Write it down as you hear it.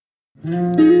Shout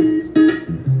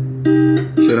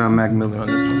out Mac Miller on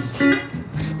this one.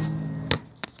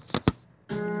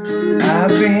 I've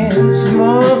been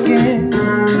smoking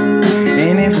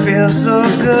and it feels so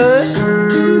good.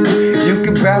 You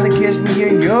could probably catch me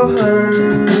in your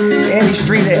hood. Any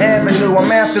street or avenue,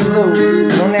 I'm after loot.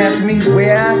 So don't ask me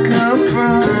where I come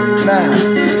from, nah,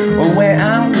 or where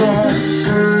I'm going.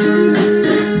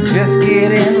 Just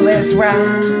get in, let's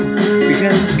ride.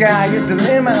 Because the sky is the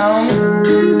limit,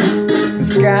 homie. The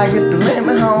sky is the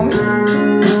limit, homie.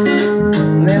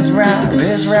 Let's ride,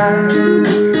 let's ride.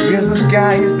 Because the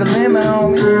sky is the limit,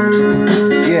 homie.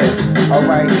 Yeah,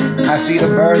 alright. I see the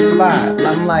birds fly.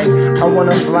 I'm like, I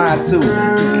wanna fly too.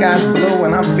 The sky's blue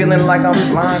and I'm feeling like I'm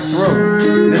flying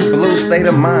through this blue state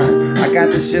of mind. I got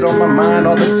this shit on my mind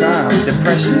all the time.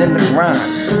 Depression in the grind.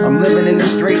 I'm living in the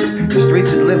streets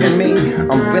is living me.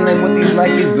 I'm feeling what these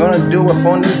Nikes gonna do up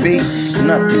on this beat.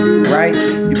 Nothing, right?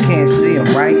 You can't see them,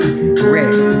 right?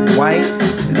 Red, white,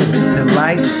 the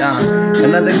lights.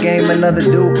 Another game, another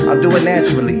do. I'll do it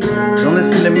naturally. Don't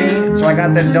listen to me, so I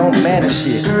got that don't matter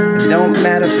shit. It don't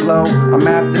matter flow. I'm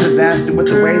after disaster with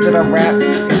the way that I rap.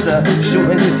 It's a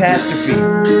shooting catastrophe.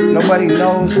 Nobody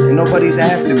knows and nobody's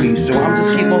after me, so I'm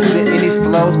just keep on spitting these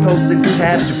flows, posting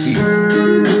catastrophes.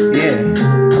 Yeah,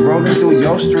 I'm rolling through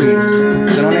your streets,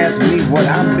 so don't ask me what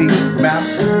I be about.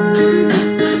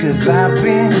 Cause I've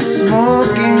been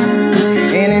smoking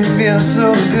and it feels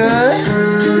so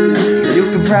good. You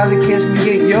could probably catch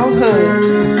me at your hood.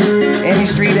 Any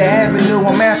street or avenue,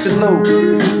 I'm after loot.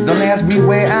 Don't ask me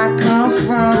where I come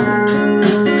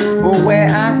from or where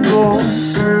I go.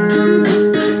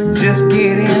 Just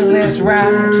get in, let's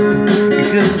ride.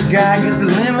 Because the sky is the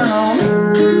limit, homie.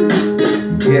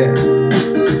 Yeah.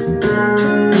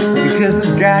 Because the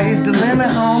sky is the limit,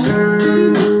 homie.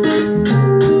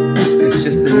 It's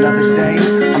just another day.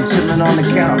 I'm chilling on the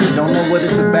couch. Don't know what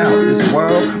it's about. This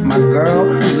world, my girl,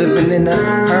 living in a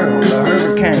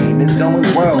hurricane. It's going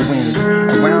whirlwinds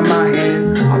around my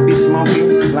head. I'll be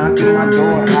smoking, locking my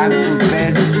door, hiding from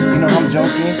feds. You know I'm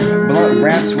joking. Blunt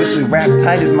rap, switching rap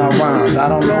tight as my rhymes. I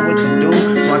don't know what to do,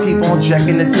 so I keep on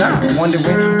checking the time,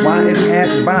 wondering why it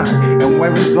passed by and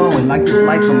where it's going, like this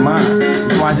life of mine.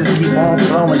 So I just keep on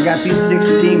flowing. Got these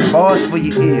 16 bars for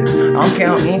your ears. I'm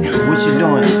counting what you're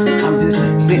doing. I'm just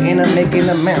sitting and making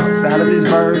amounts out of these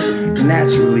verbs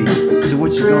naturally. So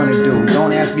what you gonna do?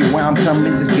 Don't ask me where I'm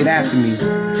coming, just get after me.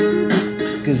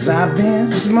 Cause I've been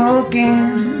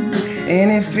smoking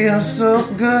and it feels so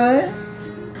good.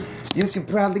 You could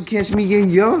probably catch me in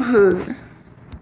your hood.